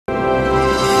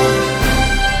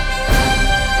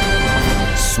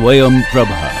Swayam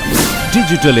Prabha.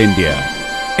 Digital India.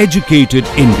 Educated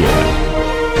India.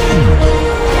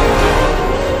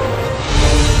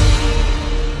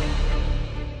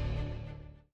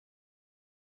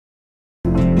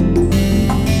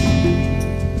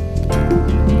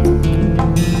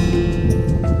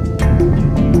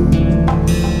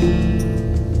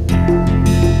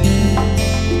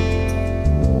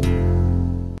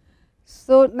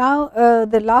 So, now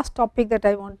the last topic that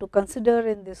I want to consider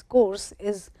in this course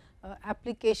is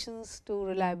applications to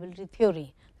reliability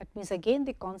theory. That means, again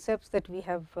the concepts that we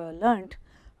have learnt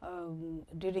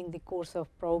during the course of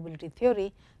probability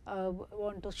theory.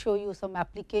 Want to show you some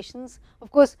applications.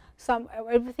 Of course,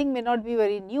 everything may not be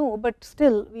very new, but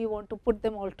still we want to put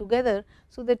them all together,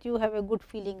 so that you have a good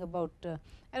feeling about.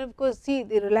 And of course, see,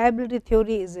 the reliability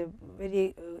theory is a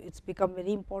very it's become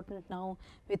very important now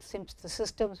with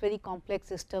systems, very complex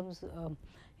systems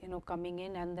coming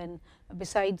in, and then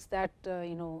besides that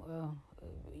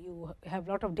you have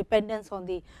lot of dependence on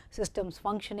the systems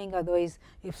functioning. Otherwise,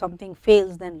 if something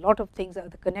fails, then lot of things are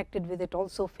connected with it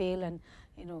also fail, and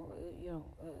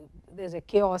there is a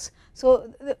chaos.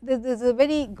 So, there is a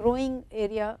very growing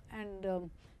area, and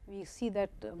we see that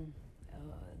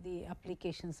the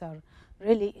applications are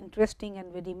really interesting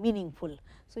and very meaningful.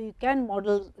 So, you can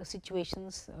model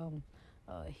situations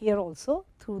here also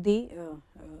through the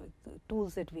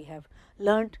tools that we have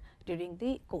learnt during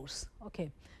the course.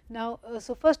 Okay. Now,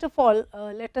 so first of all,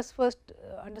 let us first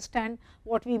understand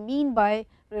what we mean by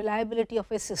reliability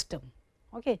of a system.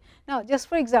 Okay. Now, just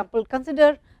for example,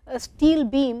 consider a steel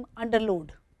beam under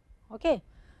load. Okay.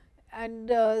 And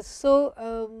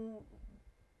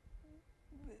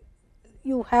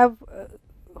you have a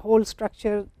whole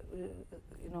structure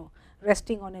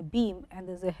resting on a beam, and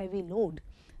there is a heavy load.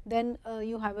 Then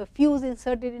you have a fuse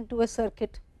inserted into a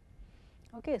circuit.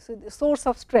 Okay. So, the source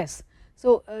of stress.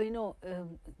 So,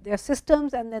 there are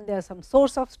systems, and then there are some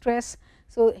source of stress.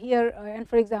 So, here and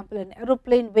for example, an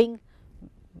aeroplane wing,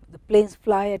 the planes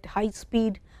fly at high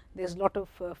speed, there is lot of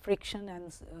friction,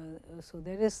 and so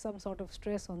there is some sort of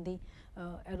stress on the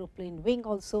aeroplane wing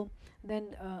also.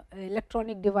 Then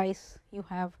electronic device you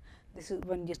have, this is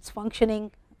when it is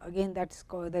functioning, again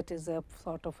that is a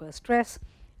sort of a stress,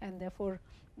 and therefore,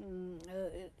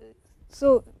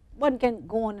 so one can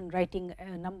go on and writing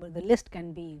a number, the list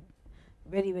can be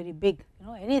very, very big,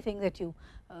 anything that you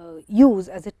use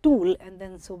as a tool, and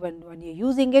then so when you are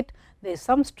using it, there is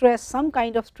some stress, some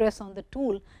kind of stress on the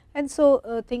tool, and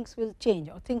so things will change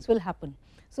or things will happen.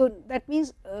 So, that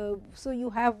means, so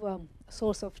you have a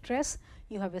source of stress,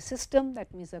 you have a system,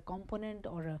 that means a component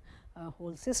or a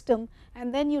whole system,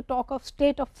 and then you talk of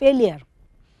state of failure.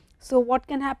 So, what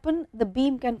can happen? The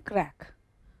beam can crack,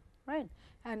 right,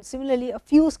 and similarly a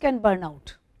fuse can burn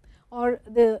out, or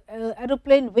the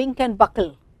aeroplane wing can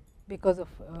buckle because of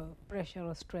pressure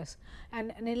or stress,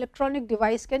 and an electronic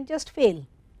device can just fail.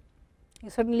 You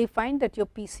suddenly find that your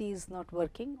PC is not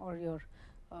working, or your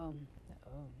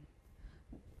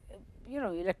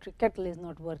electric kettle is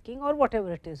not working, or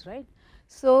whatever it is, right.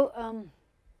 So,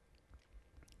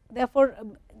 therefore,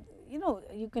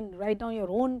 you can write down your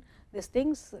own these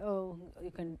things.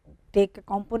 You can take a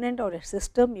component or a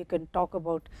system, you can talk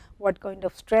about what kind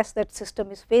of stress that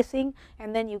system is facing,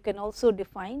 and then you can also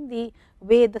define the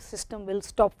way the system will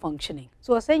stop functioning.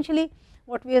 So, essentially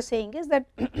what we are saying is that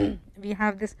we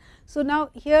have this. So, now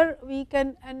here we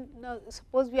can, and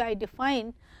suppose I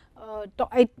define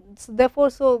therefore,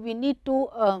 so we need to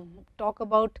talk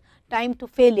about time to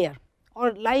failure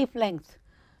or life length,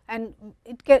 and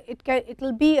it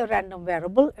will be a random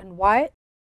variable. And why?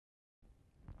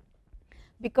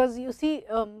 Because you see,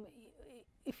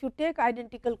 if you take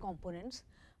identical components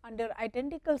under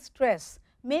identical stress,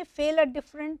 may fail at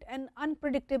different and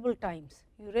unpredictable times.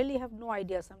 You really have no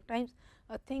idea, sometimes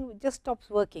a thing just stops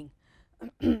working.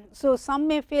 So, some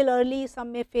may fail early,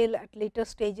 some may fail at later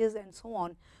stages, and so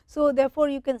on. So, therefore,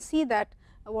 you can see that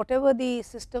whatever the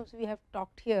systems we have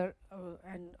talked here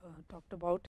and talked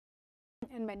about,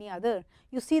 and many other,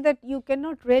 you see that you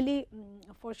cannot really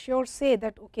for sure say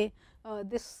that okay,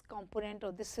 this component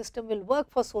or this system will work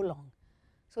for so long.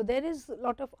 So, there is a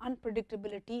lot of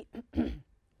unpredictability.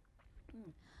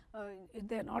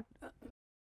 They are not.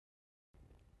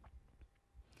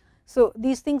 So,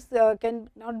 these things can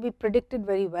not be predicted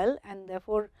very well, and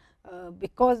therefore,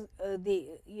 because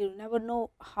you never know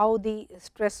how the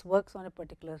stress works on a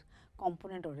particular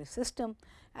component or a system,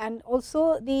 and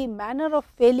also the manner of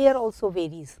failure also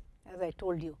varies, as I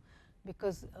told you,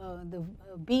 because the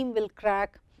beam will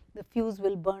crack, the fuse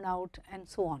will burn out, and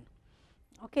so on.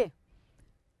 Okay.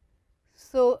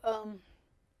 So,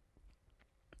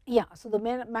 Yeah, so the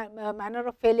manner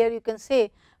of failure, you can say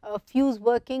a fuse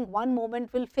working one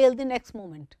moment will fail the next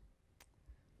moment,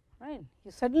 right.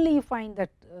 You suddenly you find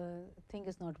that thing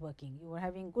is not working. You were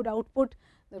having good output,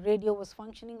 the radio was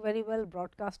functioning very well,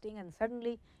 broadcasting, and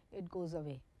suddenly it goes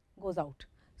away, goes out.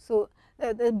 So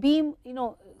the beam,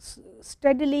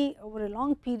 steadily over a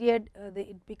long period,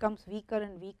 it becomes weaker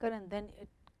and weaker, and then it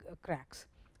cracks,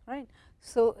 right.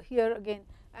 So here again,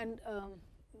 and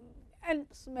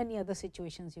many other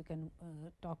situations you can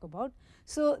talk about.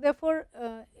 So therefore,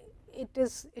 it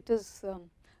is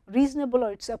reasonable,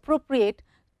 or it is appropriate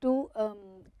to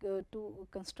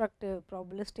construct a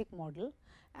probabilistic model,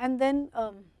 and then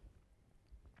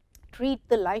treat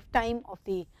the lifetime of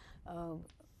the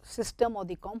system or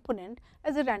the component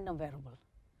as a random variable.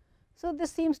 So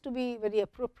this seems to be very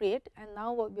appropriate, and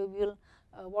now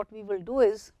what we will do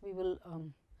is we will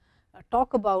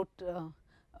talk about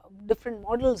different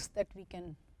models that we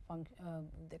can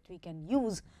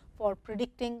use for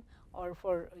predicting or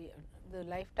for the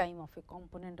lifetime of a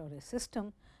component or a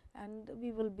system, and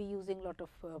we will be using a lot of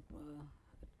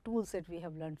tools that we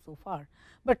have learned so far.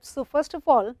 But so first of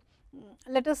all,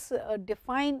 let us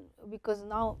define, because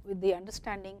now with the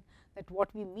understanding that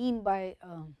what we mean by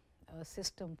a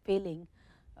system failing,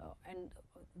 and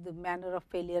the manner of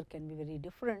failure can be very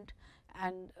different,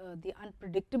 and the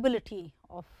unpredictability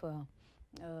of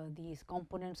these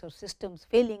components or systems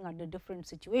failing under different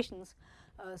situations.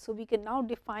 So we can now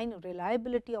define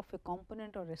reliability of a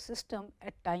component or a system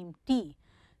at time t,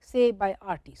 say by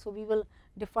RT. So we will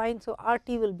define, so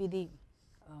RT will be the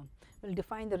will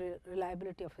define the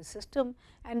reliability of a system,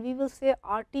 and we will say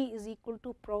RT is equal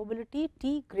to probability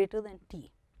t greater than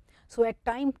t. So at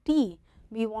time t,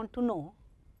 we want to know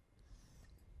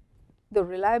the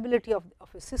reliability of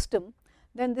a system,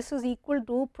 then this is equal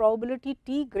to probability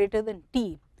t greater than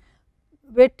t,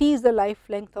 where t is the life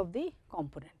length of the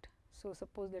component. So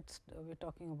suppose that we are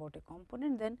talking about a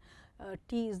component, then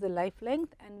t is the life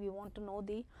length, and we want to know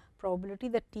the probability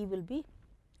that t will be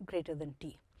greater than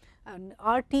t, and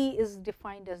RT is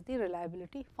defined as the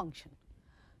reliability function.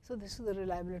 So this is the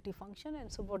reliability function,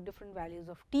 and so for different values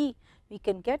of t, we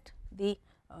can get the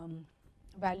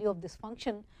value of this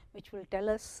function, which will tell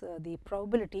us the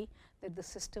probability that the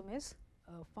system is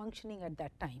functioning at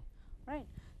that time, right.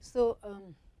 So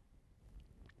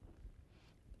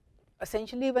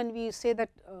essentially, when we say that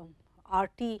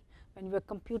RT, when we are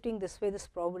computing this way, this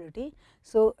probability,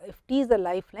 so if t is the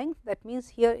life length, that means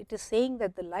here it is saying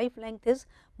that the life length is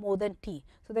more than t.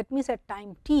 So that means at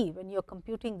time t, when you are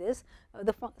computing this,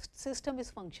 the system is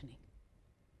functioning,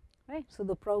 right. So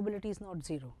the probability is not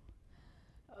 0.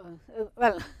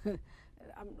 Well,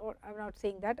 I am not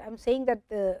saying that. I am saying that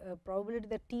the probability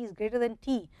that t is greater than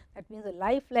t, that means the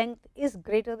life length is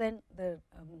greater than the.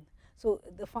 So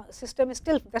the system is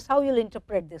still, that is how you will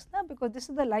interpret this, because this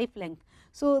is the life length.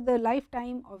 So the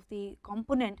lifetime of the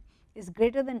component is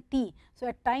greater than t. So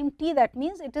at time t, that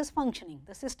means it is functioning,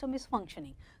 the system is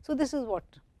functioning. So this is what,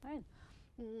 right.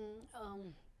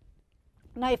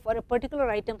 Now if for a particular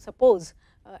item, suppose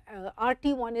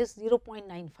RT1 is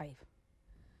 0.95.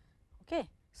 Okay.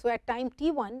 So at time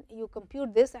t1, you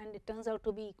compute this, and it turns out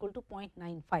to be equal to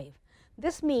 0.95.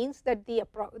 This means that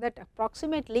that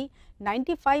approximately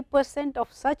 95%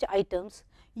 of such items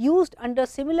used under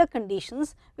similar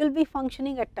conditions will be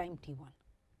functioning at time t1.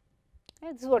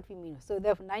 Right, this is what we mean. So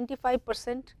therefore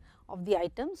 95% of the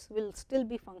items will still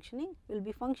be functioning,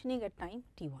 at time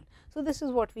t1. So this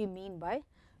is what we mean by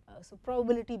so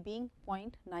probability being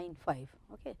 0.95.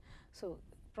 Okay. So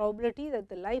probability that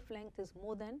the life length is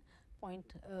more than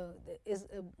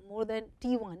more than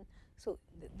t1. So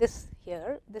this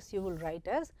here, this you will write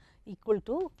as equal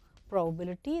to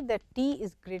probability that t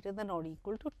is greater than or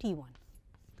equal to t1,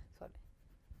 sorry,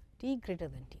 t greater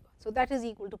than t1. So that is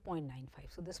equal to 0.95.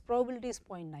 So this probability is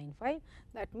 0.95.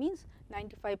 That means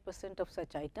 95% of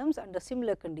such items under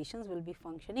similar conditions will be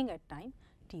functioning at time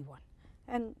t1,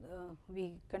 and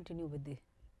we continue with the.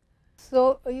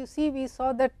 So you see, we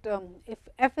saw that if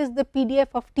f is the PDF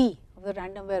of t, of the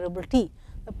random variable t,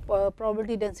 the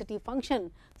probability density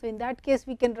function. So in that case,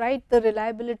 we can write the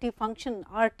reliability function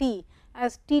RT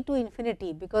as t to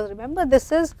infinity, because remember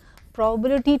this is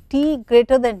probability t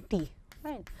greater than t,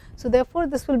 right. So therefore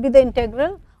this will be the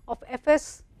integral of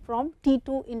fs from t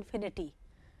to infinity.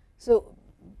 So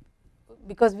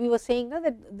because we were saying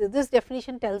that this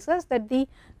definition tells us that the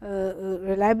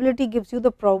reliability gives you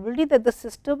the probability that the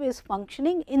system is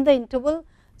functioning in the interval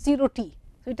 0 t.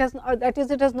 So it has that is,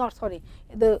 it has not, sorry,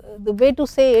 the way to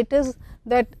say it is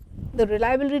that the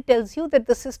reliability tells you that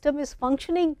the system is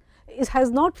functioning,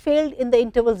 has not failed in the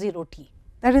interval 0 t.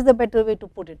 That is the better way to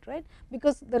put it, right,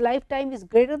 because the lifetime is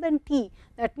greater than t,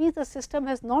 that means the system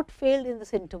has not failed in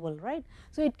this interval, right.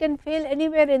 So, it can fail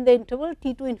anywhere in the interval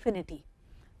t to infinity,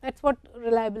 that is what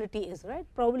reliability is, right,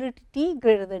 probability t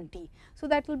greater than t. So,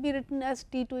 that will be written as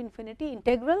t to infinity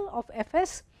integral of f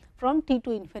s from t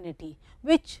to infinity,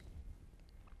 which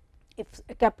if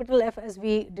capital F, as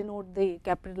we denote the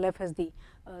capital F as the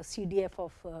CDF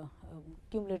of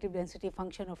cumulative density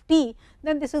function of t,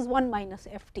 then this is 1 minus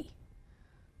f t,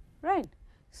 right.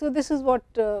 So, this is what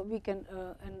we can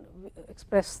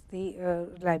express the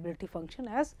reliability function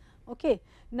as. Okay.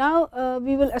 Now,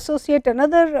 we will associate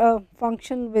another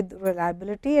function with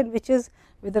reliability, and which is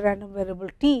with the random variable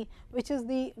t, which is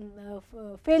the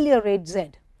failure rate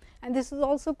z, and this is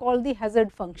also called the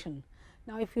hazard function.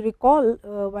 Now, if you recall,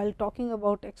 while talking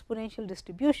about exponential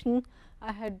distribution,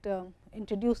 I had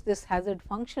introduced this hazard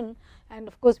function, and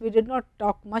of course, we did not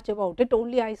talk much about it,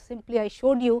 only I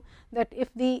showed you that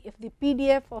if the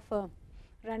PDF of a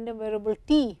random variable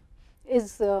t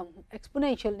is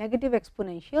exponential, negative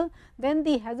exponential, then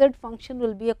the hazard function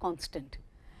will be a constant.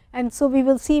 And so, we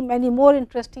will see many more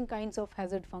interesting kinds of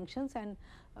hazard functions, and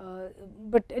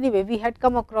but anyway, we had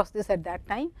come across this at that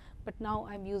time, but now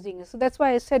I am using it. So, that is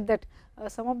why I said that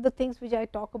some of the things which I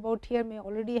talk about here may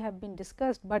already have been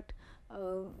discussed, but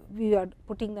we are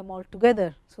putting them all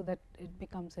together, so that it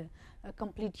becomes a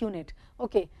complete unit.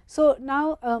 Okay. So,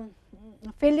 now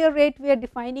failure rate we are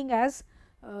defining as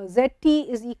z t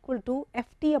is equal to f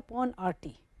t upon r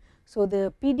t. So,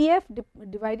 the PDF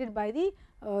divided by the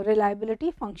reliability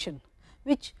function,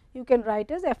 which you can write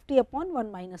as f t upon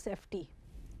 1 minus f t,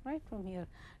 right, from here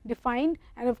defined,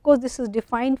 and of course, this is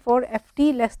defined for f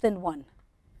t less than 1,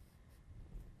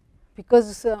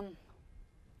 because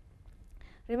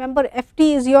remember f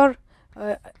t is your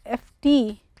f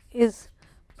t is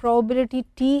probability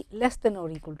t less than or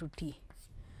equal to t.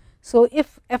 So,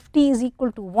 if f t is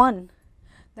equal to 1,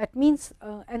 that means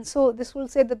and so this will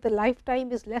say that the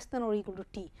lifetime is less than or equal to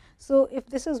t. So, if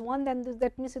this is 1, then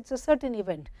that means it is a certain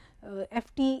event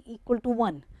f t equal to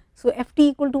 1. So, f t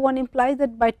equal to 1 implies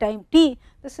that by time t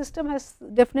the system has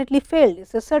definitely failed, it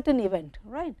is a certain event,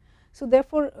 right. So,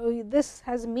 therefore, this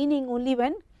has meaning only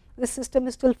when the system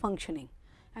is still functioning,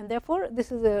 and therefore,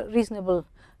 this is a reasonable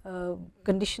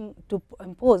condition to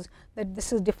impose, that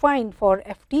this is defined for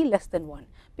f t less than 1,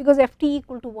 because f t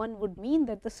equal to 1 would mean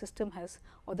that the system has,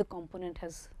 or the component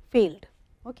has failed.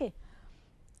 Okay.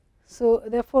 So,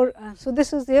 therefore, so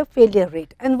this is their failure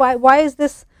rate, and why is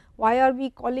this, why are we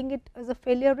calling it as a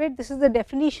failure rate? This is the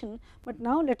definition, but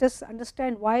now let us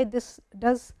understand why this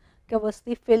does give us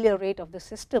the failure rate of the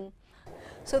system.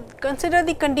 So, consider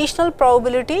the conditional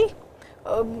probability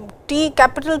t,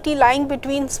 capital T lying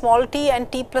between small t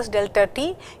and t plus delta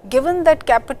t, given that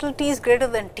capital T is greater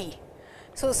than t.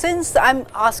 So, since I am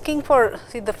asking for,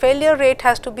 see, the failure rate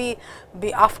has to be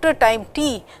after time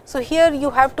t. So, here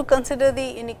you have to consider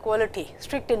the inequality,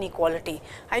 strict inequality.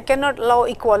 I cannot allow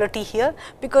equality here,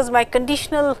 because my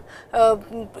conditional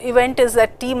event is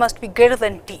that t must be greater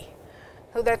than t.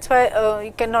 So, that is why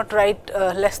you cannot write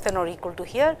less than or equal to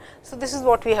here. So, this is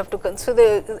what we have to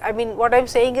consider. So, I mean, what I am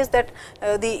saying is that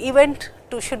the event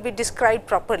should be described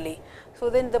properly. So,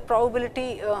 then the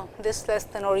probability this less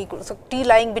than or equal, so t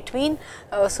lying between,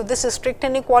 so this is strict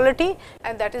inequality,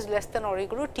 and that is less than or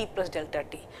equal to t plus delta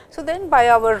t. So, then by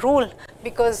our rule,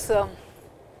 because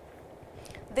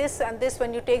this and this,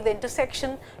 when you take the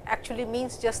intersection, actually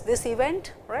means just this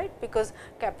event, right, because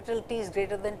capital T is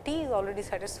greater than t is already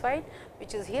satisfied,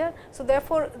 which is here. So,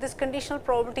 therefore, this conditional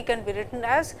probability can be written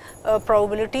as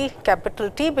probability capital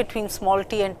T between small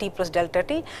t and t plus delta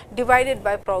t divided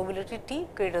by probability t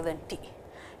greater than t.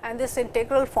 And this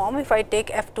integral form, if I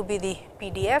take f to be the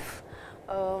PDF,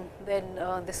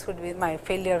 then this would be my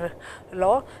failure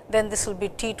law, then this will be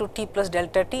t to t plus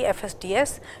delta t f s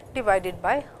ds divided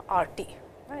by r t.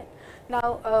 Right.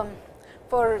 Now,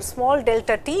 for small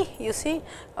delta t, you see,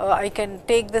 I can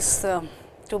take this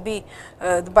to be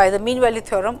by the mean value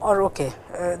theorem, or okay,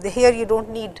 here you do not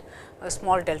need a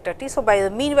small delta t. So, by the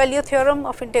mean value theorem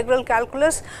of integral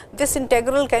calculus, this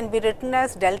integral can be written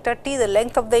as delta t, the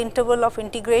length of the interval of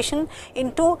integration,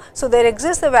 into, so there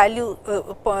exists a value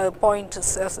point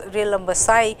real number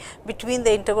psi between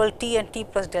the interval t and t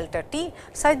plus delta t,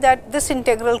 such that this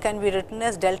integral can be written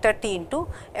as delta t into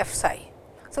f psi.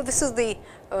 So, this is the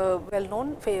well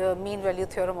known mean value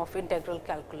theorem of integral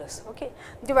calculus, okay,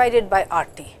 divided by r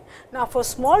t. Now, for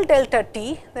small delta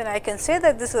t, then I can say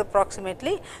that this is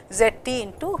approximately z t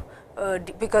into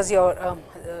because your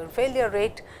failure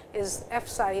rate is f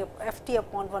psi f t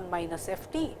upon 1 minus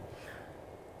f t.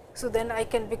 So, then I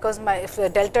can, because my, if the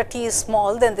delta t is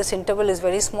small, then this interval is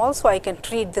very small. So, I can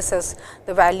treat this as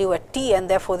the value at t, and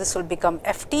therefore, this will become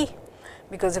f t,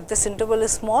 because if this interval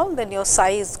is small, then your psi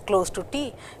is close to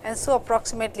t, and so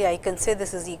approximately I can say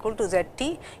this is equal to z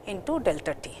t into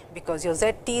delta t, because your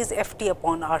z t is f t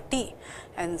upon r t,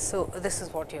 and so this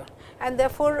is what you are, and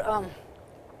therefore,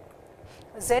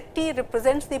 z t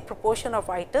represents the proportion of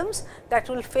items that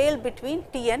will fail between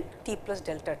t and t plus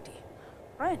delta t,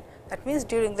 right. That means,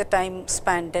 during the time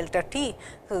span delta t.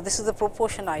 So, this is the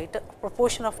proportion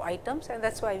of items, and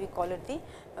that is why we call it the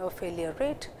failure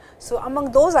rate. So,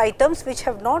 among those items which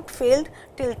have not failed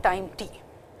till time t,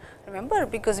 remember,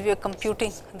 because we are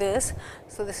computing this.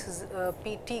 So, this is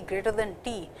p t greater than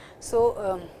t.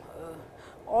 So,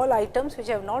 all items which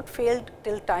have not failed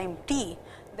till time t,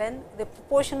 then the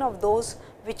proportion of those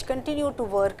which continue to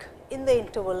work in the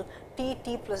interval t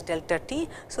plus delta t.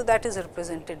 So, that is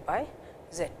represented by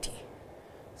z t.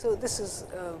 So, this is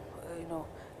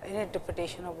an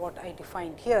interpretation of what I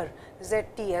defined here, z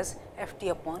t as f t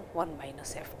upon 1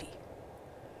 minus f t,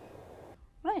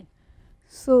 right.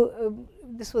 So,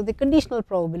 this was the conditional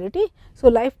probability. So,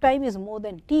 lifetime is more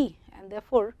than t, and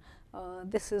therefore,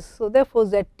 this is, so therefore,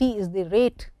 z t is the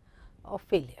rate of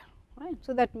failure, right.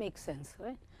 So, that makes sense,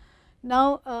 right.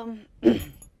 Now,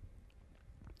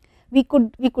 we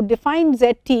could define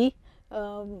z t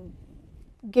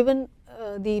given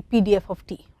the PDF of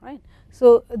t, right.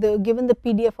 So, given the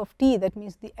PDF of t, that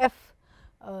means the f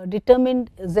determined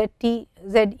z t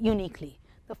z uniquely,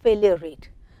 the failure rate.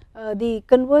 The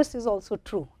converse is also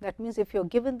true, that means, if you are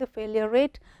given the failure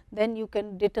rate, then you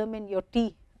can determine your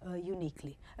t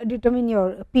uniquely, determine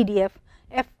your PDF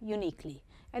f uniquely,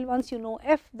 and once you know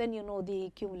f, then you know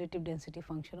the cumulative density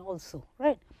function also,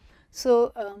 right.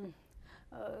 So,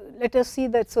 let us see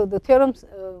that. So, the theorem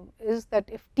is that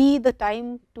if t, the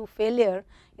time to failure,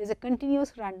 is a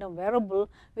continuous random variable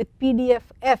with PDF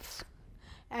f,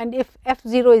 and if f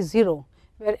 0 is 0,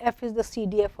 where f is the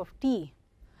CDF of t,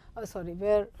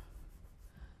 where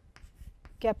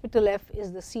capital F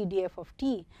is the CDF of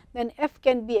t, then f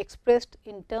can be expressed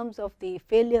in terms of the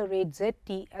failure rate z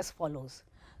t as follows.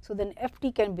 So, then f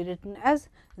t can be written as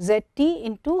z t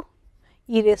into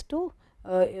e raised to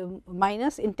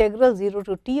minus integral 0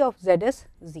 to t of z s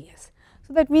z s.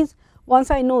 So, that means,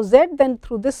 once I know z, then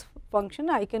through this function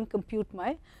I can compute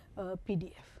my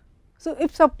PDF. So,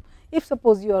 if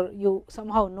suppose you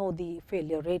somehow know the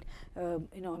failure rate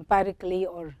empirically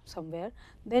or somewhere,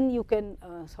 then you can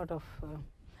sort of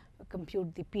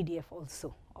compute the PDF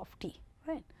also of t,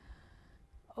 right.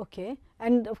 Okay.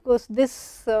 And of course,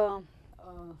 this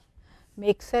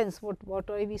makes sense. What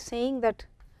are we saying, that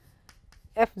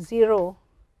f 0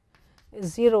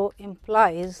 is 0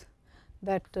 implies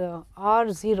that r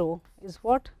 0 is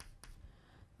what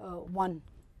 1.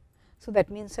 So, that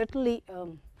means, certainly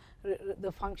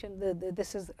the function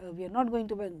this is we are not going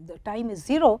to, when the time is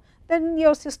 0, then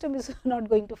your system is not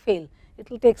going to fail. It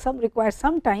will take require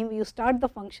some time. You start the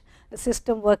function, the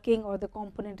system working, or the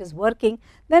component is working,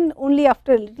 then only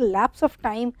after a little lapse of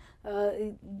time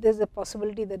there is a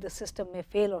possibility that the system may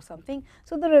fail or something.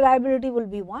 So, the reliability will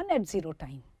be 1 at 0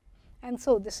 time, and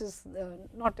so this is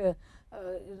not a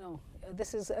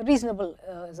this is a reasonable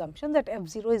assumption that f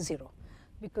 0 is 0,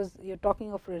 because you are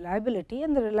talking of reliability,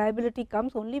 and the reliability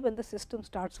comes only when the system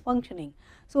starts functioning.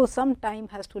 So, some time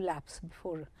has to lapse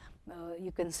before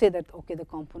you can say that okay, the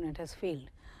component has failed.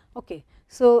 Okay.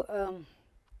 So,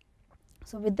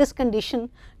 so with this condition,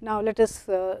 now let us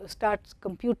start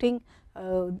computing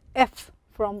f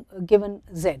from a given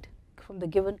z, from the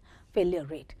given failure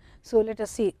rate. So, let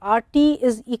us see, r t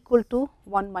is equal to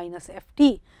 1 minus f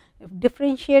t. If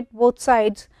differentiate both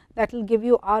sides, that will give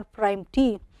you r prime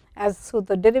t, as so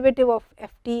the derivative of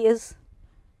f t is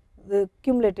the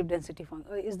cumulative density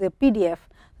function, is the PDF.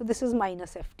 So, this is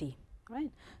minus f t,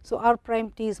 right. So, r prime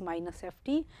t is minus f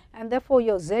t, and therefore,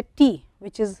 your z t,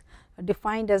 which is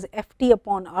defined as f t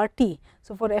upon r t.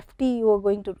 So, for f t you are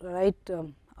going to write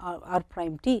r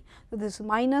prime t. So, this is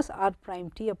minus r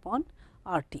prime t upon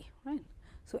r t, right.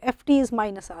 So, f t is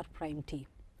minus r prime t,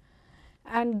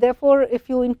 and therefore, if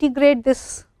you integrate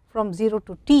this from 0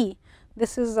 to t,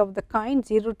 this is of the kind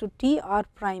 0 to t r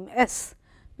prime s,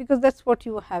 because that is what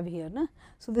you have here. Na?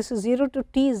 So, this is 0 to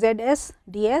t z s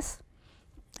d s,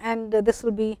 and this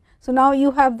will be. So, now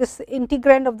you have this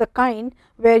integrand of the kind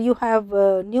where you have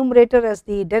numerator as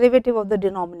the derivative of the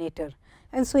denominator,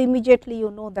 and so immediately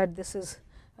you know that this is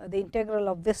the integral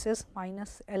of this is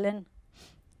minus ln,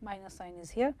 minus sign is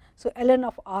here. So, ln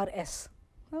of r s,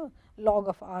 log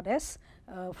of r s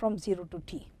from 0 to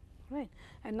t, right.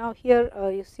 And now here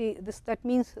you see this, that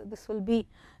means this will be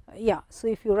So,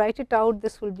 if you write it out,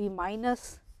 this will be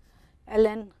minus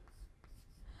ln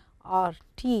r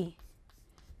t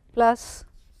plus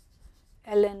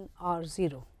ln r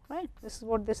 0, right. This is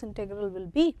what this integral will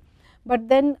be, but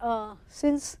then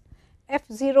since f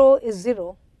 0 is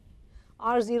 0,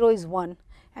 r 0 is 1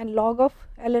 and log of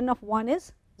ln of 1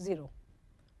 is 0.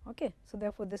 Okay. So,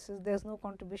 therefore, this is there is no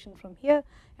contribution from here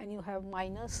and you have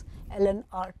minus ln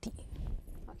r t.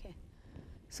 Okay.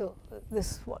 So,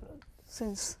 this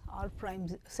since r prime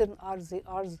since r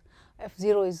f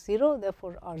 0 is 0,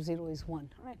 therefore, r 0 is 1,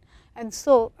 right. And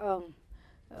so,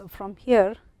 from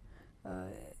here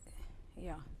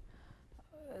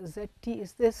z t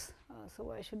is this. So,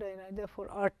 why should I write therefore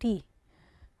r t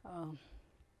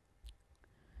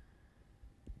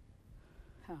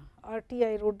r t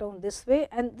I wrote down this way,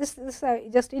 and this I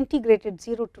just integrated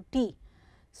 0 to t.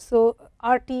 So,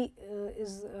 r t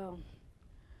is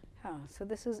so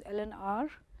this is ln r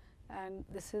and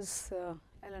this is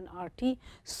ln r t.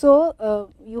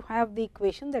 So, you have the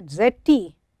equation that z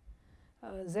t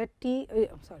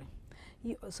sorry.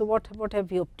 So, what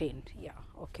have you obtained? Yeah,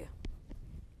 okay.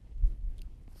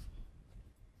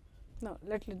 No,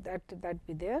 let that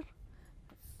be there.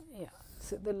 Yeah.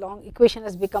 So, the long equation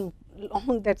has become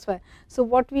long, that is why. So,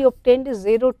 what we obtained is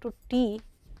 0 to t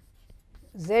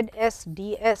z s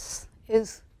d s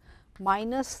is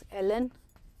minus ln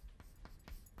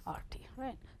r t,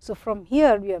 right. So, from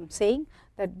here we are saying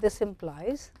that this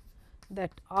implies that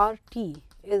r t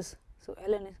is, so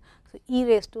ln is, so e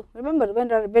raised to, remember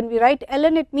when we write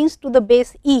ln it means to the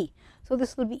base e. So,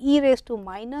 this will be e raised to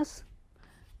minus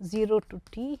 0 to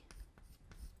t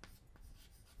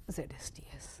z s d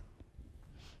s.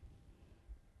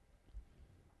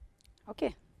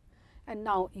 Okay. And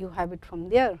now, you have it from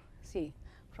there, see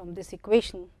from this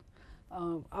equation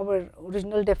our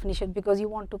original definition, because you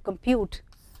want to compute.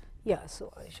 Yeah,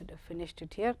 so I should have finished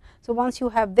it here. So, once you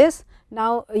have this,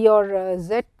 now your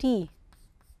z t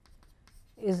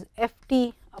is f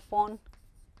t upon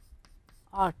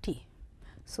r t.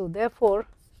 So, therefore,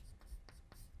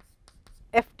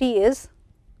 f t is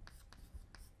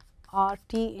r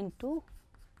t into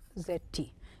z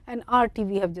t, and r t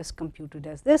we have just computed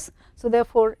as this. So,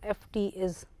 therefore, f t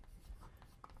is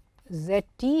z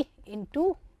t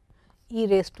into e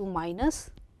raised to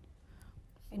minus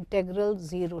integral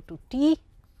 0 to t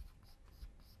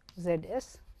z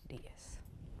s d s.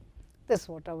 This is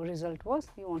what our result was.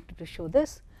 We wanted to show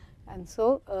this, and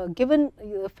so given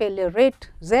the failure rate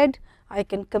z, I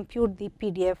can compute the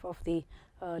PDF of the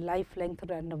life length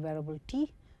random variable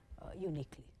t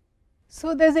uniquely.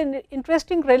 So, there is an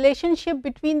interesting relationship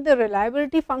between the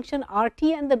reliability function r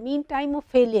t and the mean time of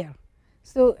failure.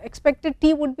 So, expected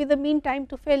t would be the mean time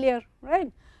to failure,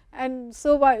 right. And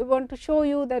so, I want to show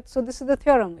you that. So, this is the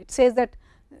theorem. It says that,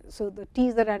 so the t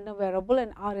is the random variable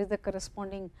and r is the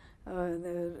corresponding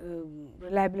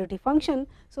reliability function.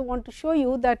 So, want to show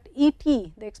you that E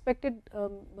t, the expected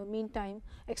mean time,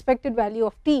 expected value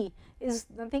of t is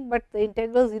nothing but the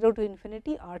integral 0 to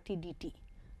infinity r t d t.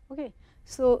 Okay.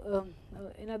 So,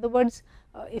 in other words,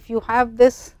 if you have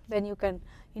this, then you can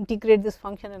integrate this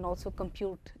function and also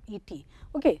compute E t.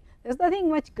 Okay. There is nothing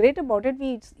much great about it,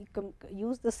 we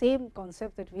use the same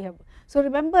concept that we have. So,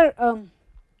 remember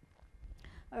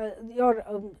your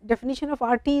definition of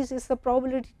r t is the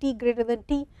probability t greater than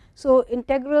t. So,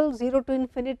 integral 0 to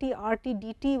infinity r t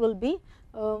d t will be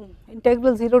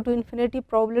integral 0 to infinity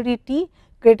probability t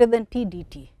greater than t d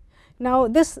t. Now,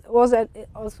 this was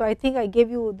also, I think I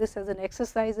gave you this as an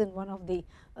exercise in one of the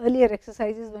earlier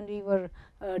exercises when we were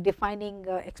defining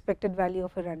expected value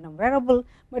of a random variable,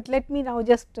 but let me now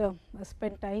just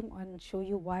spend time and show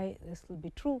you why this will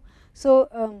be true.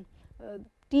 So,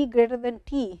 t greater than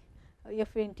t,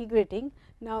 if we are integrating,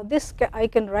 now this I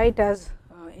can write as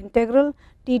integral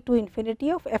t to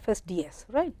infinity of f s d s,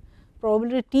 right,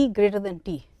 probability t greater than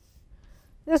t.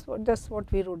 That's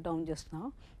what we wrote down just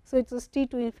now. So, it is t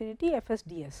to infinity f s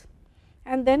d s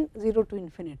and then 0 to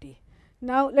infinity.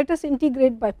 Now, let us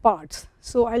integrate by parts.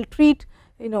 So, I will treat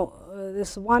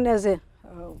this one as a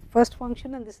first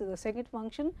function and this is the second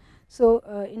function. So,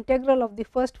 integral of the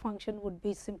first function would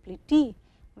be simply t,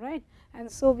 right, and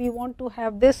so we want to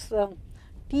have this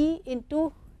t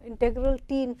into integral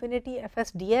t infinity f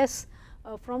s d s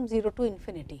from 0 to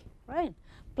infinity, right,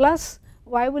 plus.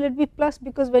 Why will it be plus?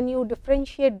 Because when you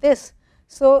differentiate this,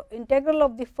 so integral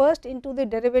of the first into the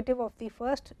derivative of the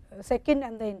first, second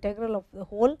and the integral of the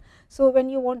whole. So, when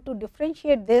you want to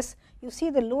differentiate this, you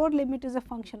see the lower limit is a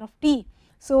function of t.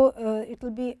 So, it will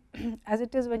be as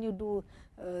it is when you do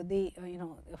the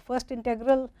first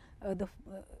integral, the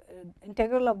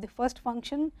integral of the first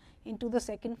function into the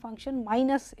second function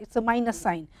minus, it is a minus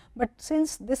sign, but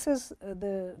since this is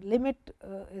the limit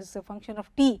is a function of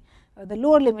t, the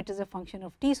lower limit is a function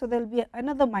of t. So, there will be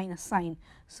another minus sign.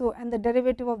 So, and the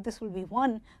derivative of this will be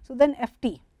 1. So, then f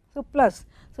t. So, plus.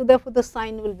 So, therefore, the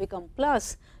sign will become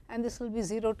plus, and this will be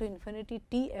 0 to infinity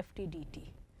t f t d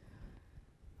t.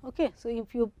 Okay. So,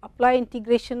 if you apply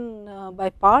integration by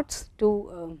parts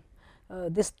to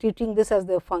this, treating this as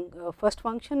the first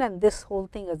function and this whole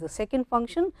thing as the second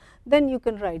function, then you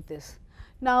can write this.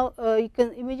 Now, you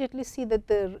can immediately see that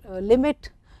the limit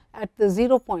at the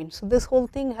 0 point. So, this whole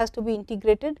thing has to be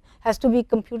integrated, has to be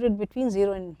computed between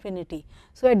 0 and infinity.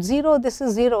 So, at 0 this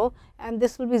is 0 and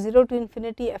this will be 0 to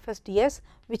infinity f s d s,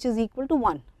 which is equal to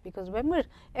 1, because remember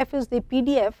f is the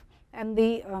PDF and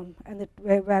the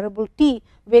variable t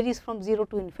varies from 0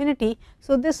 to infinity.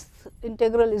 So, this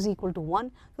integral is equal to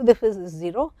 1. So, this is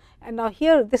 0, and now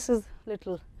here this is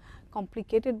little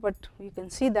complicated, but you can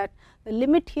see that the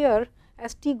limit here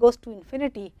as t goes to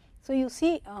infinity. So, you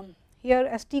see here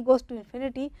as t goes to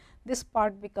infinity, this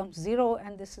part becomes 0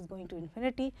 and this is going to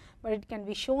infinity, but it can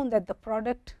be shown that the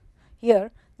product here,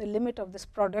 the limit of this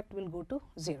product will go to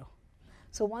 0.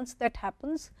 So, once that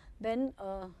happens, then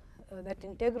that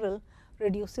integral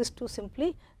reduces to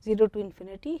simply 0 to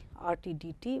infinity r t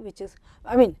dt, which is,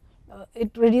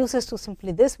 it reduces to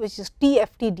simply this, which is t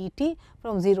f t dt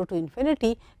from 0 to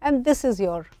infinity, and this is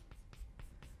your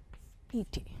p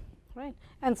t, right.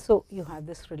 And so, you have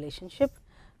this relationship.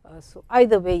 So,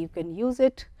 either way you can use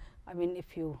it.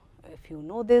 If you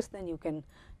know this, then you can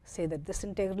say that this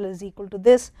integral is equal to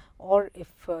this, or if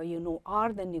you know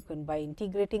r, then you can, by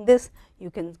integrating this, you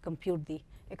can compute the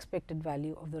expected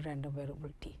value of the random variable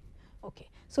t. Okay.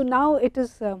 So, now it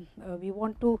is we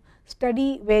want to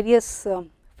study various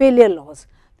failure laws.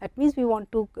 That means, we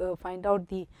want to find out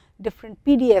the different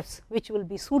PDFs which will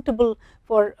be suitable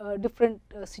for different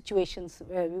situations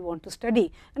where we want to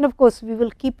study, and of course, we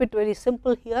will keep it very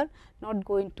simple here, not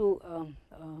go into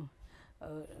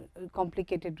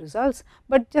complicated results,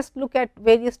 but just look at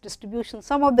various distributions,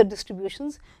 some of the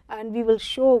distributions, and we will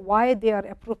show why they are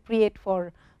appropriate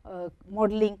for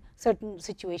modeling certain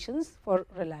situations for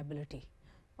reliability.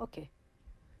 Okay.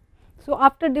 So,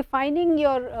 after defining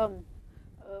your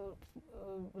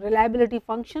reliability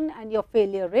function and your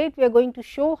failure rate, we are going to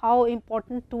show how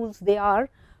important tools they are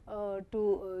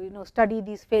to study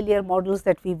these failure models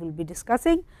that we will be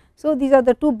discussing. So, these are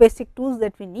the two basic tools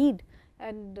that we need,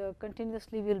 and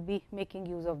continuously we will be making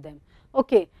use of them.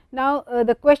 Okay. Now,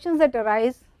 the questions that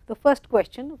arise, the first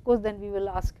question, of course, then we will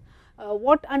ask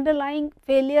what underlying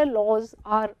failure laws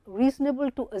are reasonable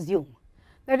to assume.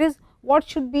 That is, what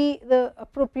should be the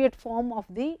appropriate form of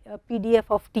the PDF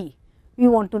of t, we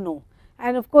want to know.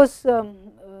 And of course,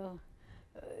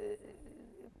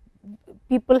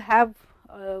 people have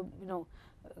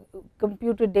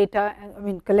computed data,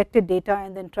 collected data,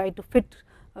 and then try to fit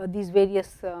these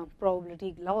various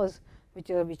probability laws,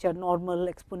 which are normal,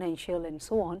 exponential, and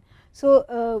so on.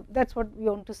 So, that is what we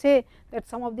want to say, that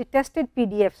some of the tested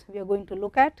PDFs we are going to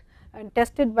look at, and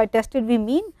tested, by tested we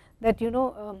mean that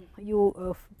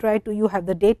you try to, you have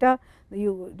the data,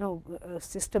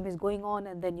 system is going on,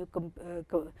 and then you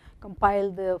compile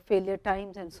the failure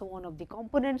times and so on of the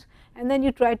components, and then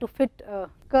you try to fit a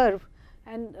curve,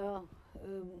 and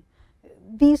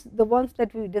these, the ones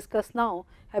that we discuss now,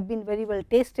 have been very well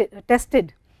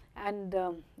tested and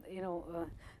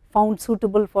found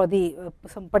suitable for the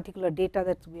some particular data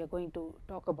that we are going to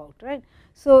talk about, right.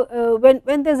 So,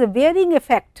 when there is a varying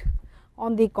effect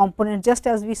on the component, just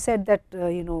as we said that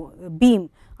beam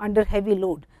under heavy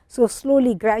load. So,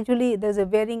 slowly, gradually there is a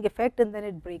varying effect and then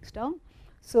it breaks down.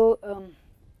 So,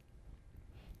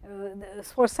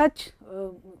 for such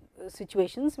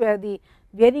situations where the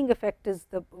varying effect is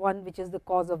the one which is the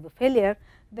cause of the failure,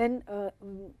 then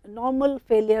normal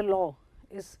failure law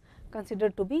is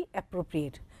considered to be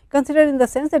appropriate. Considered in the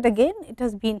sense that, again, it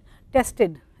has been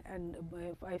tested, and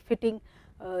by fitting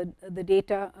the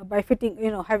data, by fitting,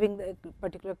 having the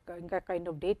particular kind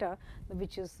of data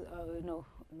which is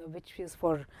which is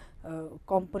for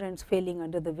components failing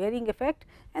under the varying effect,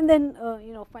 and then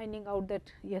finding out that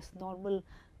yes, normal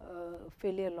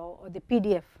failure law, or the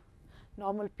PDF,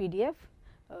 normal PDF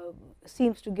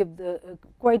seems to give the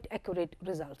quite accurate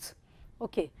results.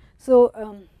 Okay. So,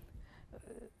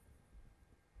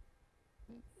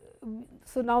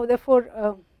 so now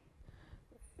therefore,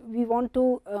 we want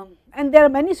to, and there are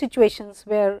many situations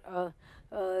where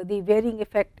the varying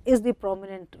effect is the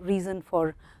prominent reason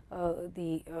for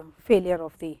the failure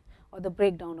of the, or the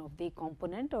breakdown of the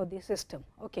component or the system.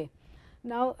 Okay.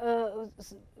 Now,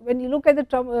 when you look at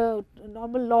the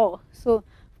normal law, so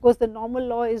of course, the normal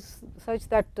law is such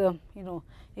that you know,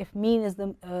 if mean is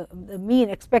the mean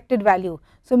expected value.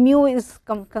 So, mu is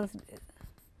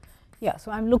yeah.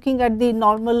 So, I am looking at the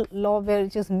normal law where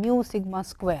which is mu sigma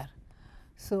square.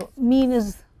 So, mean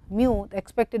is mu, the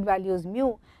expected value is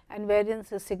mu, and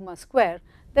variance is sigma square.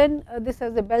 Then this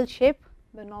has a bell shape,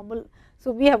 the normal.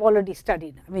 So, we have already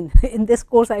studied, I mean in this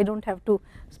course I do not have to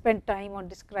spend time on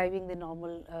describing the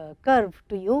normal curve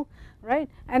to you, right.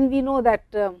 And we know that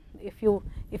if you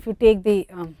take the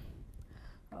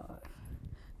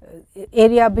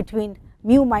area between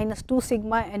mu minus 2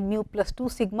 sigma and mu plus 2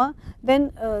 sigma,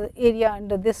 then area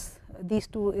under these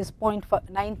two is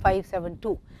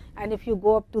 0.9572, and if you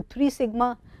go up to 3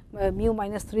 sigma, mu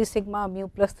minus 3 sigma, mu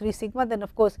plus 3 sigma, then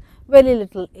of course very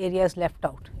little area is left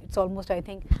out. It is almost, I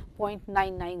think,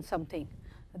 0.99 something,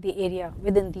 the area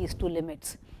within these two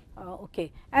limits.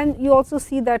 Okay. And you also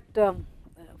see that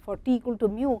for t equal to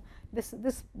mu,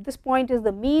 this point is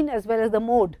the mean as well as the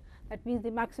mode. That means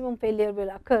the maximum failure will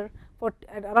occur for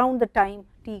at around the time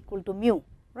t equal to mu,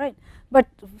 right. But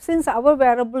since our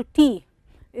variable t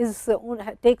is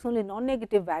takes only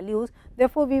non-negative values,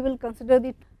 therefore, we will consider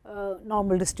the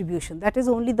normal distribution, that is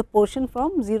only the portion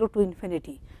from 0 to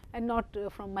infinity and not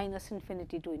from minus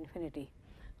infinity to infinity.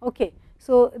 Okay.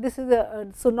 So, this is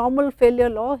so normal failure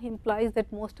law implies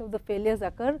that most of the failures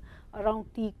occur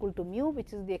around t equal to mu,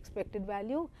 which is the expected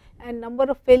value, and number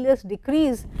of failures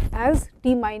decrease as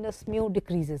t minus mu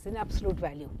decreases in absolute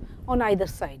value on either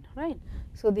side, right.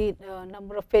 So, the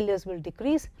number of failures will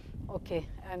decrease, okay,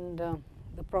 and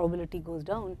the probability goes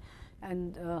down.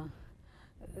 And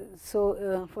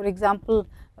so, for example,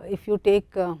 if you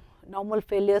take normal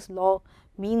failures law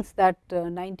means that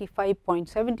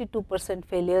 95.72%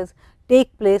 failures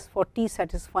take place for t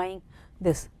satisfying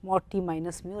this mod t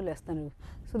minus mu less than mu.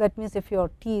 So, that means if your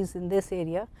t is in this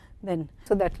area, then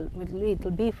so that it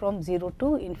will be from 0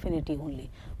 to infinity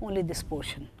only this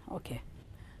portion. Okay.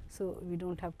 So, we do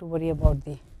not have to worry about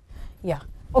the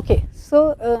okay.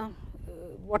 So,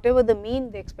 whatever the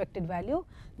mean, the expected value,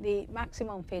 the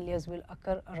maximum failures will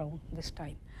occur around this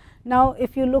time. Now,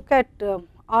 if you look at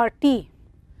R t,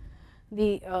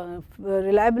 the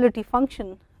reliability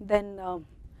function, then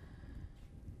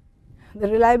the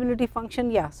reliability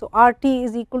function, so R t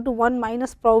is equal to 1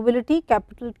 minus probability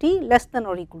capital T less than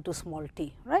or equal to small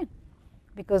t, right,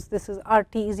 because this is R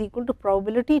t is equal to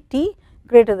probability T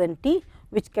greater than T,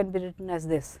 which can be written as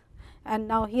this. And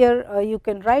now, here you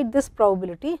can write this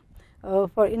probability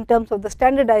for in terms of the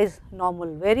standardized normal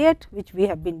variate, which we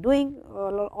have been doing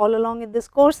all along in this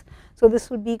course. So, this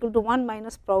will be equal to 1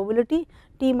 minus probability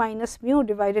t minus mu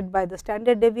divided by the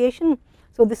standard deviation.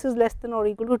 So, this is less than or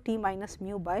equal to t minus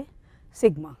mu by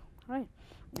sigma, right.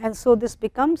 And so, this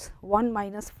becomes 1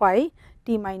 minus phi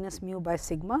t minus mu by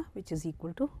sigma, which is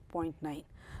equal to 0.9.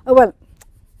 Well,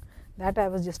 that I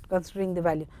was just considering the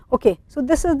value. Okay. So,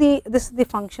 this is the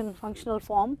functional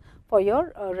form for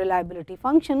your reliability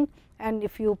function, and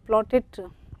if you plot it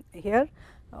here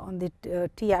on the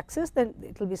t axis, then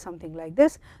it will be something like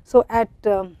this. So, at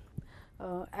 0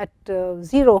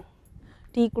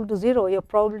 t equal to 0, your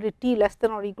probability t less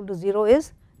than or equal to 0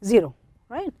 is 0,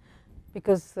 right,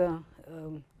 because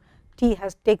t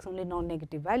takes only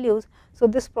non-negative values. So,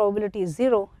 this probability is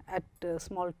 0 at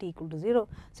small t equal to 0.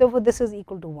 So, for this is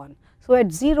equal to 1. So,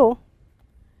 at 0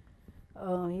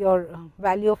 your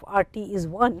value of R t is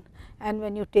 1, and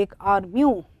when you take R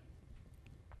mu,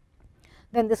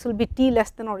 then this will be t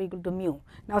less than or equal to mu.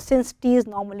 Now, since t is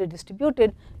normally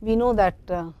distributed, we know that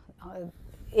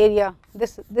area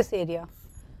this area,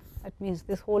 that means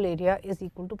this whole area is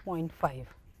equal to 0.5.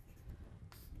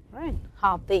 Right,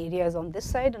 half the area is on this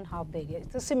side and half the area, it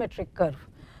is a symmetric curve.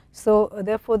 So,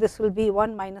 therefore, this will be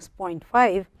 1 minus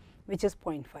 0.5, which is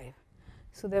 0.5.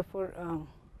 So, therefore,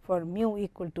 for mu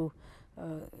equal to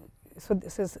so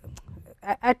this is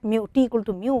at mu t equal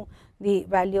to mu, the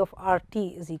value of R t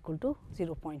is equal to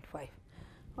 0.5.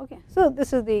 Okay. So,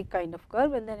 this is the kind of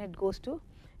curve, and then it goes to,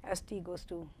 as t goes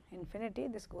to infinity,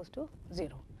 this goes to 0.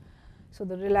 So,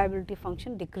 the reliability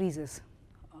function decreases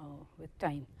with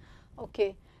time.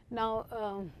 Okay. Now,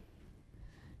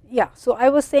 so I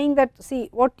was saying that, see,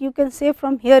 what you can say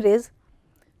from here is,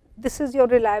 this is your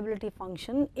reliability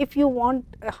function. If you want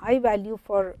a high value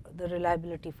for the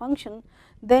reliability function,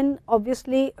 then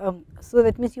obviously, so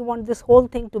that means you want this whole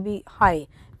thing to be high,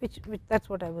 which that is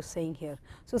what I was saying here.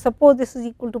 So, suppose this is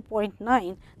equal to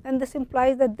 0.9, then this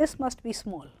implies that this must be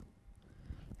small,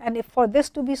 and if for this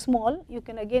to be small, you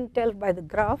can again tell by the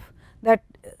graph that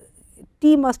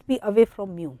t must be away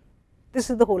from mu.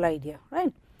 This is the whole idea,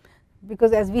 right,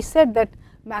 because as we said that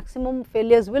maximum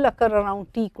failures will occur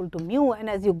around t equal to mu, and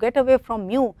as you get away from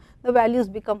mu, the values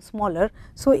become smaller.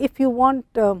 So, if you want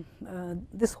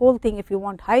this whole thing, if you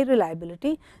want high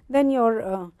reliability, then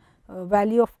your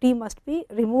value of t must be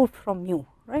removed from mu,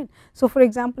 right. So, for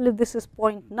example, if this is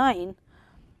 0.9,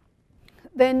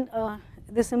 then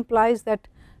this implies that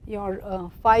your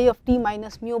phi of t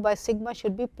minus mu by sigma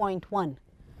should be 0.1,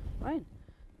 right.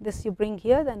 This you bring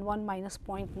here, then 1 minus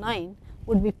 0.9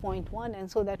 would be 0.1, and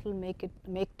so that will make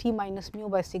t minus mu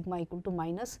by sigma equal to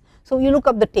minus. So, you look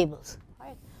up the tables,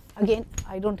 right. Again,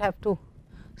 I do not have to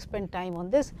spend time on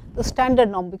this, the standard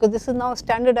norm, because this is now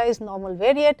standardized normal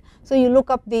variate. So, you look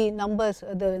up the numbers,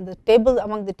 the table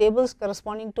among the tables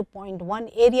corresponding to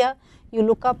 0.1 area, you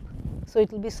look up. So,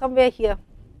 it will be somewhere here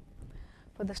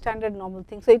for the standard normal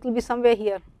thing. So, it will be somewhere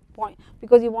here,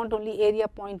 because you want only area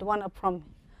 0.1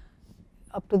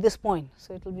 up to this point.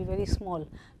 So, it will be very small.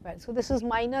 Right. So, this is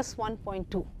minus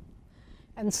 1.2,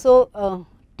 and so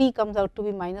t comes out to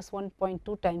be minus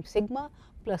 1.2 times sigma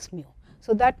plus mu.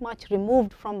 So, that much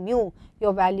removed from mu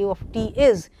your value of t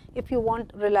is, if you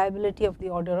want reliability of the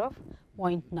order of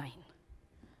 0.9.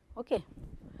 Okay.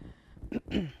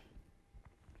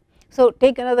 So,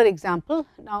 take another example.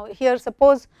 Now, here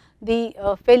suppose the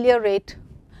failure rate,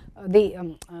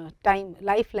 the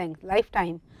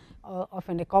lifetime of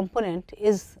a component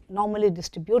is normally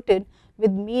distributed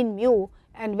with mean mu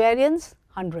and variance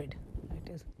 100. It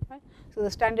is, right. So, the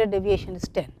standard deviation is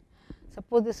 10.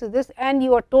 Suppose this is this, and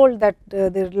you are told that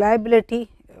the reliability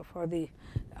for the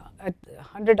at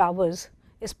 100 hours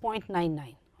is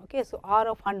 0.99. Okay. So, R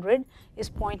of 100 is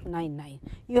 0.99.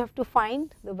 You have to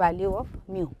find the value of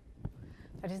mu,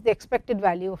 that is the expected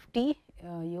value of t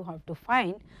you have to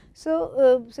find.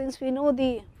 So, since we know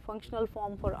the functional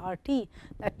form for R t,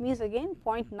 that means again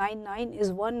 0.99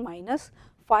 is 1 minus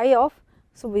phi of,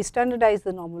 so we standardize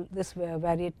the normal this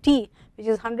variate t, which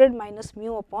is 100 minus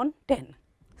mu upon 10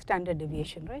 standard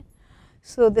deviation, right.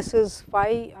 So, this is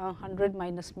phi 100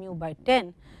 minus mu by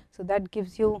 10. So, that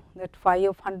gives you that phi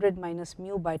of 100 minus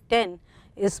mu by 10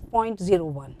 is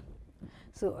 0.01.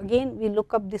 So, again we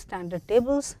look up the standard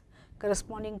tables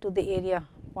corresponding to the area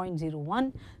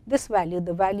 0.01. This value,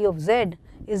 the value of z,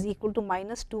 is equal to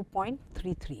minus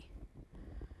 2.33.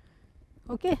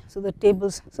 Okay. So, the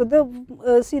tables, so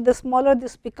the see, the smaller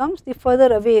this becomes, the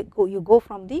further away you go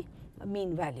from the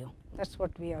mean value. That is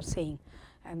what we are saying.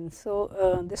 And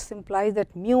so, this implies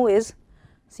that mu is,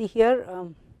 see here,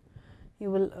 you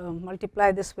will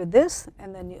multiply this with this,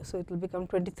 and then so it will become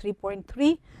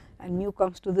 23.3, and mu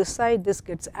comes to this side, this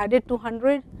gets added to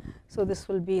 100. So, this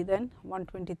will be then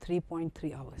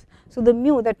 123.3 hours. So, the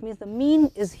mu, that means the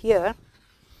mean is here,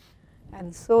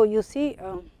 and so you see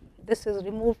this is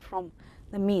removed from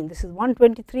the mean, this is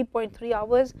 123.3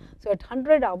 hours. So, at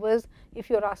 100 hours, if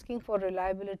you are asking for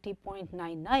reliability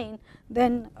 0.99,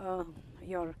 then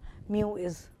your mu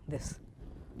is this.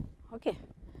 Okay.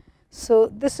 So,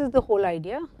 this is the whole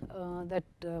idea that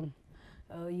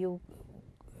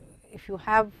if you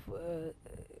have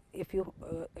if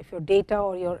your data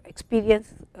or your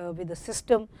experience with the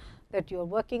system that you are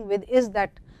working with is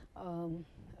that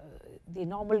the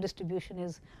normal distribution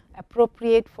is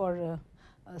appropriate for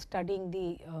studying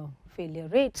the failure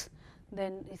rates,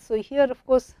 then so here of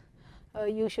course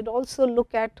you should also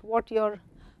look at what your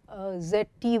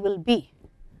ZT will be,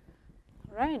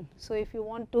 right. So, if you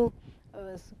want to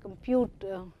compute,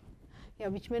 yeah,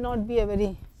 which may not be a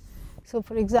very, so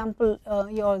for example,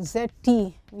 your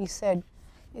ZT we said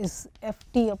is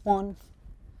Ft upon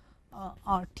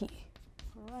RT,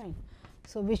 right.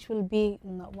 So, which will be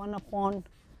 1 upon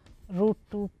root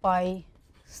 2 pi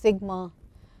sigma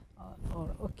or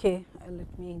okay,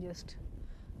 let me just,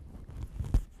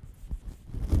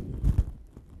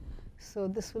 so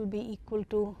this will be equal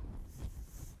to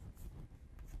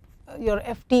your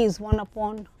Ft is 1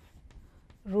 upon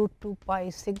root 2 pi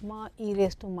sigma e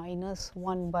raised to minus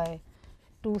 1 by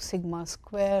 2 sigma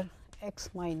square x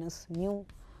minus mu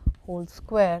whole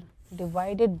square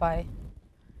divided by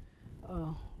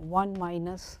 1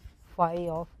 minus phi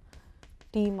of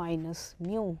t minus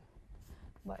mu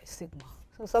by sigma.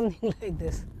 So, something like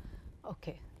this.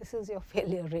 Okay. This is your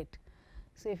failure rate.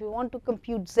 So, if you want to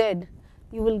compute z,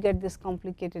 you will get this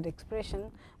complicated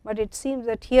expression, but it seems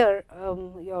that here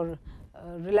your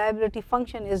reliability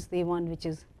function is the one which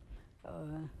is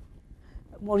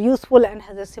more useful and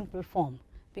has a simple form,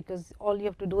 because all you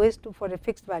have to do is to, for a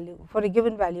fixed value, for a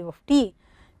given value of t,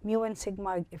 mu and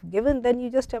sigma if given, then you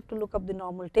just have to look up the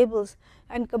normal tables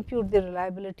and compute the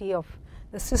reliability of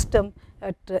the system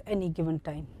at any given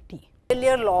time t.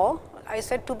 Failure law, I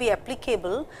said, to be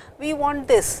applicable, we want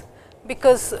this,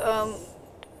 because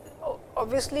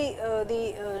obviously,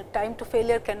 the time to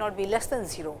failure cannot be less than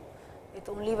 0. It is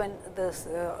only when the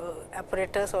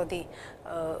apparatus or the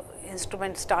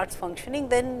instrument starts functioning,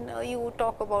 then you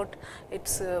talk about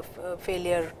its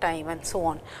failure time and so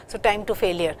on. So, time to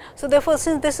failure. So, therefore,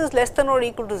 since this is less than or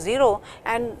equal to 0,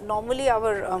 and normally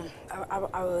our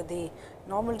the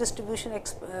normal distribution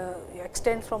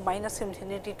extends from minus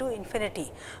infinity to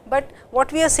infinity. But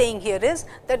what we are saying here is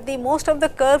that the most of the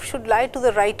curve should lie to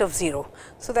the right of 0.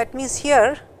 So, that means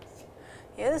here,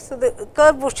 yes, so the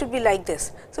curve should be like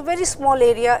this. So, very small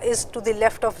area is to the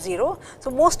left of 0. So,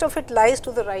 most of it lies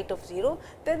to the right of 0,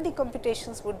 then the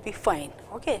computations would be fine.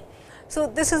 Okay. So,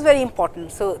 this is very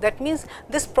important. So, that means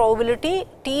this probability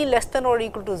t less than or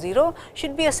equal to 0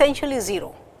 should be essentially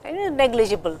 0, and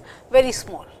negligible, very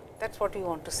small. That is what we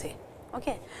want to say.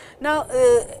 Okay. Now,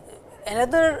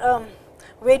 another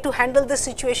way to handle this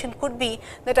situation could be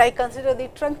that I consider the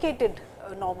truncated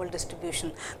normal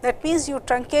distribution. That means, you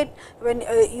truncate when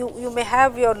you may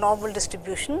have your normal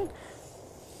distribution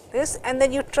this, and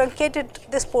then you truncated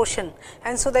this portion,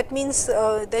 and so that means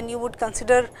then you would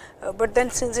consider, but then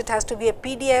since it has to be a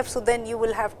PDF, so then you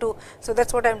will have to. So, that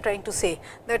is what I am trying to say,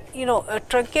 that a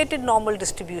truncated normal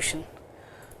distribution.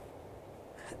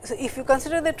 So, if you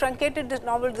consider the truncated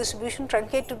normal distribution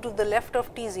truncated to the left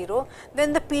of t 0,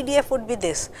 then the PDF would be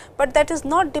this, but that is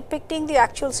not depicting the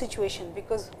actual situation,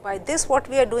 because by this what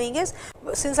we are doing is,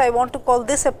 since I want to call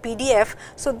this a PDF.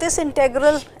 So, this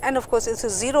integral, and of course, this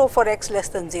is 0 for x less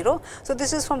than 0. So,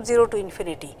 this is from 0 to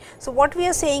infinity. So, what we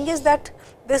are saying is that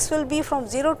this will be from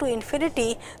 0 to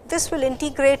infinity, this will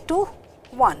integrate to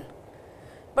 1,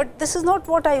 but this is not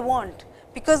what I want,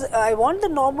 because I want the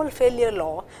normal failure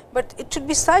law, but it should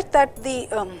be such that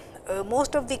the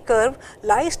most of the curve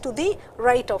lies to the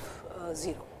right of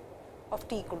 0, of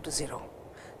t equal to 0.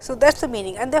 So, that is the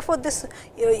meaning, and therefore, this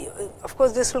of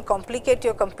course, this will complicate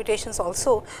your computations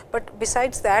also, but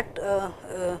besides that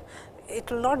it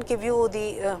will not give you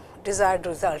the desired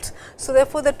results. So,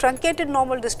 therefore, the truncated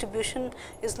normal distribution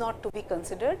is not to be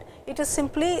considered. It is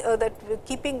simply that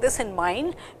keeping this in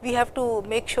mind, we have to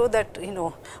make sure that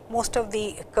most of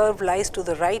the curve lies to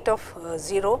the right of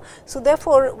 0. So,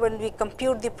 therefore, when we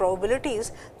compute the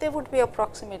probabilities, they would be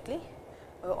approximately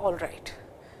all right.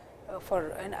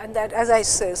 And that, as I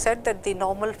said, that the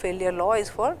normal failure law is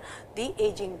for the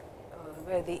aging,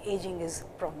 where the aging is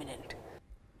prominent.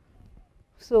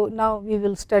 So, now we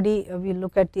will study, we will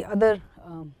look at the other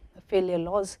failure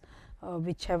laws,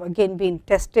 which have again been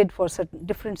tested for certain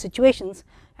different situations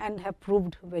and have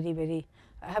proved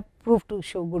have proved to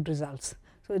show good results.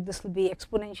 So, this will be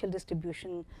exponential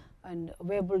distribution and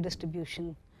variable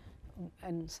distribution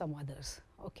and some others.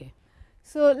 Okay.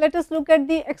 So, let us look at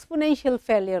the exponential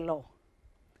failure law.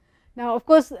 Now, of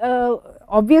course,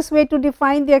 obvious way to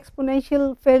define the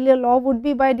exponential failure law would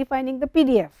be by defining the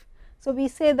PDF. So, we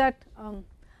say that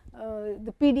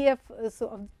the PDF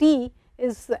of t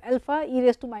is alpha e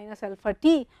raised to minus alpha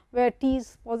t, where t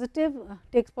is positive,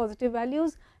 takes positive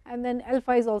values, and then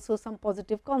alpha is also some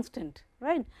positive constant,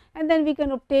 right. And then we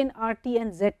can obtain R t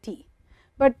and Z t,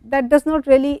 but that does not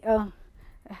really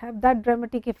have that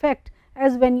dramatic effect,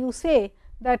 as when you say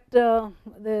that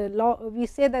the law, we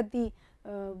say that the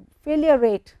failure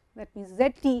rate, that means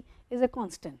Z t is a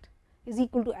constant, is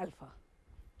equal to alpha,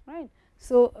 right.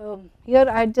 So, here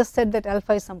I had just said that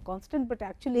alpha is some constant, but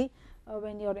actually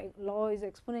when your law is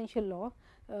exponential law,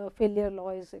 failure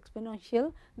law is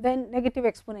exponential, then negative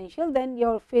exponential, then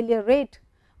your failure rate,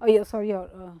 or your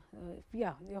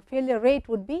failure rate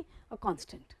would be a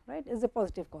constant, right, is a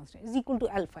positive constant, is equal to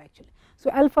alpha actually. So,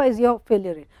 alpha is your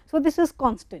failure rate. So, this is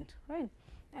constant, right,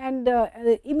 and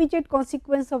the immediate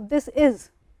consequence of this is,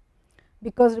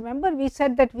 because remember we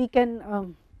said that we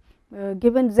can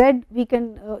given z, we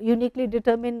can uniquely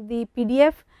determine the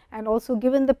PDF, and also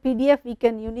given the PDF, we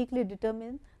can uniquely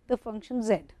determine the function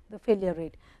z, the failure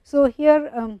rate. So,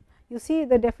 here you see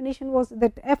the definition was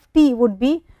that f t would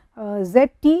be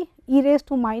z t e raised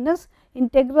to minus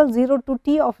integral 0 to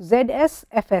t of z s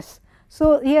f s.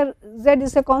 So, here z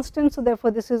is a constant. So,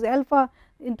 therefore, this is alpha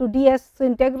into d s. So,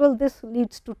 integral this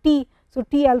leads to t. So,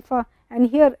 t alpha, and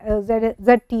here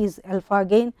z t is alpha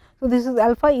again. So, this is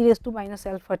alpha e raised to minus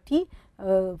alpha t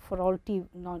for all t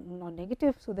non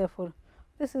negative. So, therefore,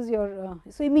 this is your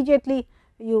so immediately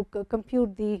you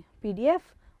compute the PDF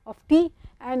of t,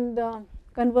 and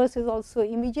converse is also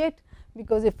immediate,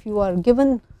 because if you are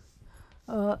given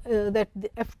that the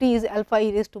f t is alpha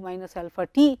e raised to minus alpha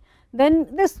t,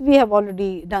 then this we have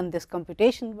already done this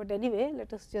computation, but anyway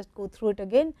let us just go through it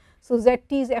again. So, z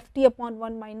t is f t upon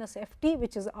 1 minus f t,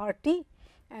 which is R t,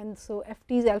 and so f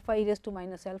t is alpha e raised to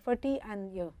minus alpha t,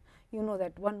 and you know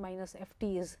that 1 minus f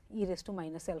t is e raised to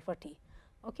minus alpha t.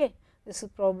 Okay. This is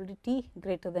probability t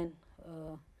greater than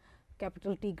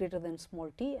capital T greater than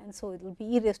small t, and so it will be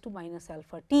e raised to minus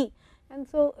alpha t, and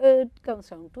so it comes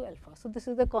down to alpha. So, this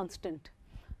is the constant.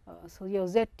 So, your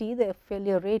z t, the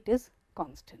failure rate is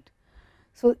constant.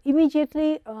 So,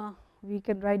 immediately we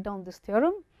can write down this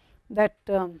theorem that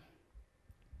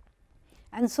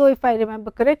and so if I remember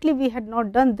correctly, we had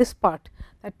not done this part.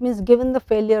 That means, given the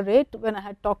failure rate, when I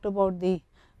had talked about the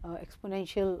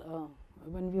exponential,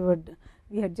 when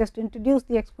we had just introduced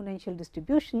the exponential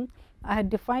distribution, I had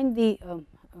defined the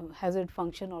hazard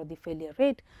function or the failure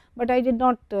rate, but I did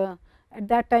not at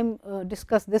that time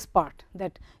discuss this part,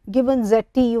 that given z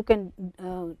t you can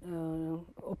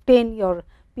obtain your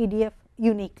PDF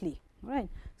uniquely, right.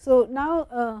 So,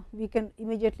 now we can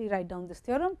immediately write down this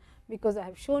theorem, because I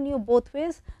have shown you both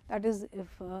ways, that is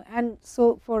if and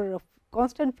so for a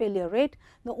constant failure rate,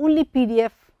 the only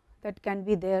PDF that can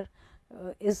be there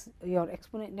is your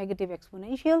negative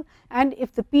exponential, and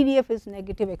if the PDF is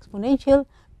negative exponential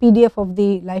PDF of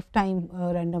the lifetime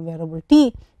random variable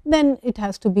t, then it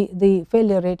has to be, the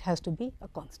failure rate has to be a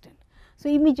constant. So,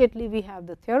 immediately we have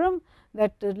the theorem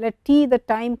that let t the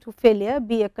time to failure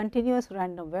be a continuous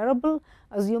random variable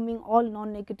assuming all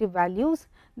non-negative values,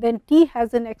 then t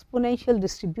has an exponential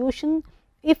distribution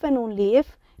if and only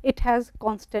if it has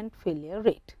constant failure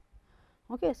rate.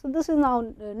 Okay. So, this is now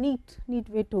a neat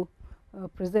way to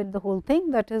present the whole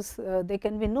thing, that is there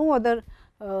can be no other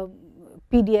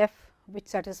PDF which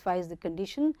satisfies the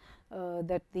condition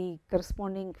that the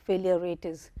corresponding failure rate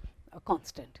is a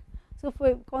constant. So,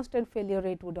 for constant failure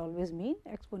rate would always mean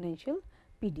exponential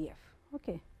PDF.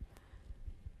 Okay.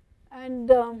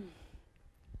 And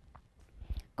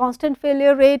constant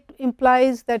failure rate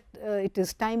implies that it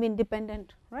is time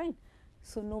independent, right.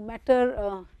 So, no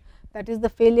matter that is, the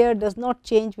failure does not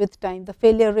change with time, the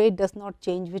failure rate does not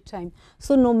change with time.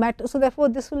 So, no matter, so therefore,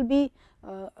 this will be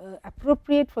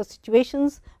appropriate for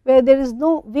situations where there is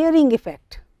no varying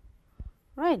effect,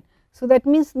 right. So, that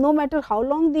means, no matter how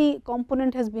long the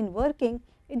component has been working,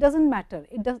 it does not matter,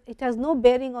 it has no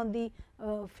bearing on the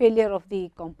failure of the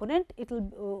component, it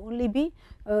will only be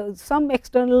some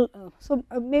external. So,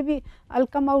 maybe I will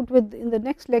come out with, in the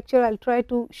next lecture, I will try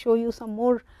to show you some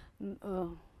more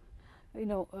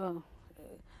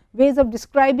ways of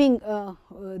describing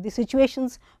the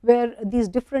situations where these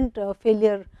different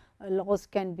failure laws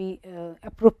can be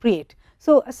appropriate.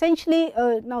 So, essentially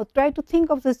now try to think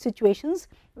of the situations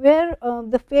where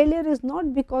the failure is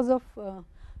not because of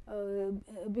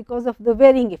the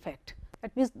varying effect,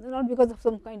 that means not because of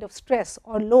some kind of stress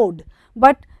or load,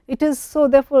 but it is. So,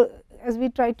 therefore, as we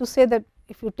try to say that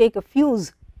if you take a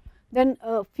fuse, then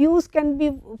a fuse can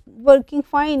be working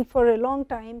fine for a long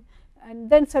time and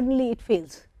then suddenly it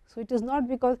fails. So, it is not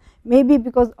because, maybe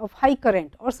because of high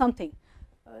current or something,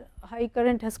 high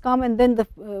current has come and then the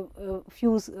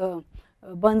fuse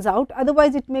burns out,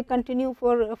 otherwise it may continue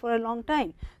for a long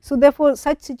time. So, therefore,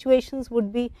 such situations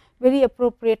would be very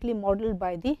appropriately modeled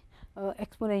by the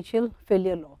exponential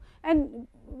failure law, and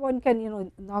one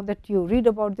can, now that you read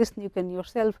about this, you can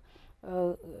yourself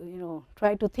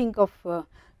try to think of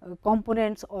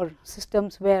components or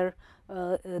systems where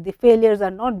the failures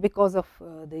are not because of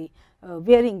the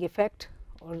varying effect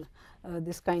or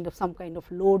this kind of some kind of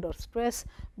load or stress,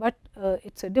 but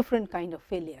it is a different kind of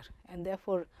failure, and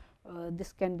therefore,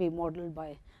 this can be modeled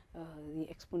by the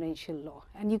exponential law,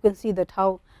 and you can see that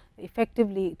how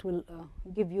effectively it will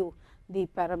give you the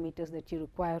parameters that you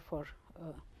require for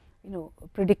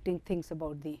predicting things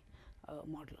about the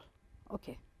model.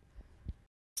 Okay.